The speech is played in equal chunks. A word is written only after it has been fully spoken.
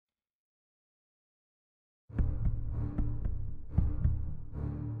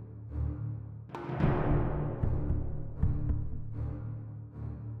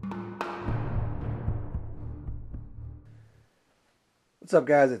What's up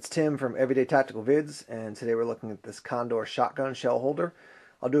guys, it's Tim from Everyday Tactical Vids, and today we're looking at this Condor shotgun shell holder.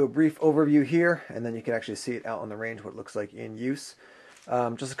 I'll do a brief overview here and then you can actually see it out on the range what it looks like in use.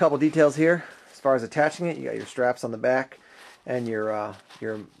 Just a couple details here. As far as attaching it, you got your straps on the back and your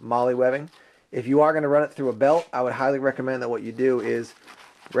molly webbing. If you are going to run it through a belt, I would highly recommend that what you do is,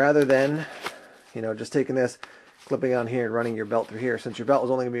 rather than just taking this, clipping on here and running your belt through here, since your belt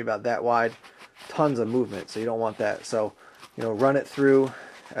is only going to be about that wide, tons of movement, so you don't want that. So run it through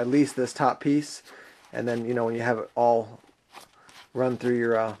at least this top piece, and then when you have it all run through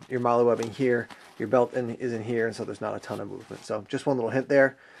your molly webbing here, your belt is in here, and so there's not a ton of movement. So just one little hint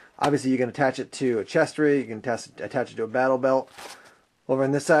there. Obviously you can attach it to a chest rig, you can attach it to a battle belt. Over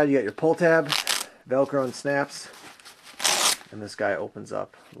on this side you got your pull tab, Velcro and snaps, and this guy opens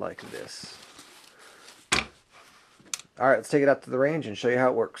up like this. Alright, let's take it up to the range and show you how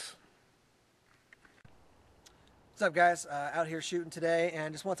it works. What's up guys, out here shooting today,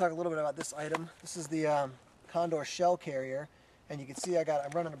 and just want to talk a little bit about this item. This is the Condor shell carrier, and you can see I'm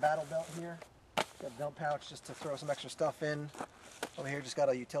running a battle belt here. Got a dump pouch just to throw some extra stuff in. Over here just got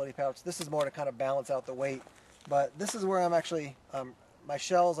a utility pouch. This is more to kind of balance out the weight, but this is where I'm actually, my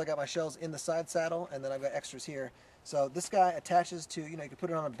shells, I got my shells in the side saddle, and then I've got extras here. So this guy attaches to, you can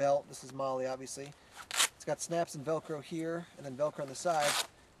put it on a belt. This is molly obviously. It's got snaps and Velcro here, and then Velcro on the side.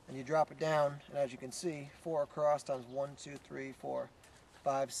 And you drop it down, and as you can see, 4 across times 1, 2, 3, 4,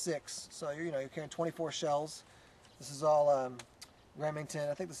 5, 6. So you're carrying 24 shells. This is all Remington.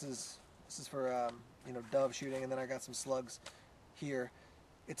 I think this is for dove shooting, and then I got some slugs here.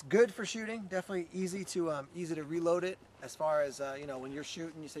 It's good for shooting. Definitely easy to reload it. As far as when you're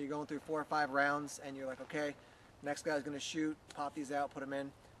shooting, you say you're going through 4 or 5 rounds, and you're like, okay, next guy's going to shoot. Pop these out, put them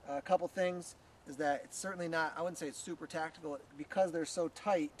in. A couple things is that it's certainly not, I wouldn't say it's super tactical, because they're so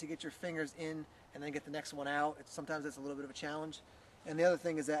tight to get your fingers in and then get the next one out. Sometimes it's a little bit of a challenge. And the other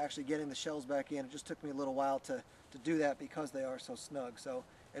thing is that actually getting the shells back in, it just took me a little while to do that because they are so snug. So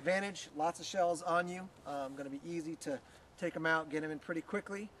advantage, lots of shells on you. Going to be easy to take them out, get them in pretty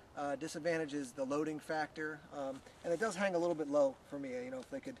quickly. Disadvantage is the loading factor, and it does hang a little bit low for me.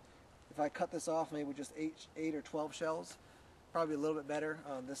 If I cut this off maybe with just 8 or 12 shells, probably a little bit better.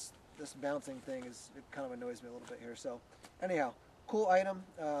 This bouncing thing it kind of annoys me a little bit here. So anyhow, cool item.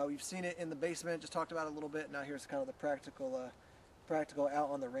 We've seen it in the basement, just talked about it a little bit. Now here's kind of the practical out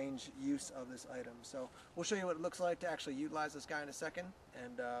on the range use of this item. So we'll show you what it looks like to actually utilize this guy in a second,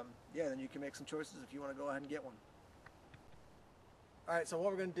 and yeah, then you can make some choices if you want to go ahead and get one. Alright, so what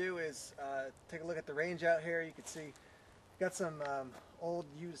we're going to do is take a look at the range out here. You can see got some old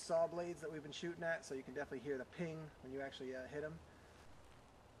used saw blades that we've been shooting at, so you can definitely hear the ping when you actually hit them.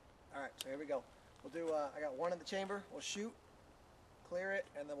 Alright, so here we go. We'll do, I got one in the chamber, we'll shoot, clear it,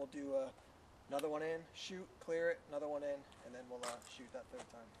 and then we'll do another one in, shoot, clear it, another one in, and then we'll shoot that 3rd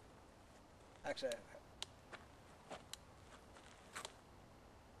time. Actually,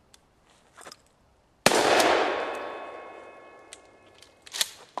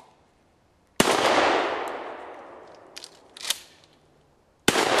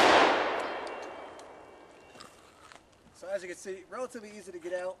 so as you can see, relatively easy to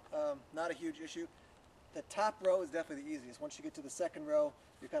get out, not a huge issue. The top row is definitely the easiest. Once you get to the 2nd row,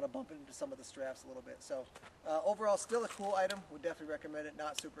 you're kind of bumping into some of the straps a little bit. So overall, still a cool item. Would definitely recommend it.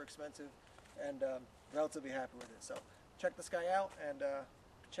 Not super expensive, and relatively happy with it. So check this guy out, and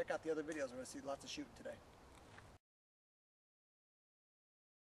check out the other videos. We're going to see lots of shooting today.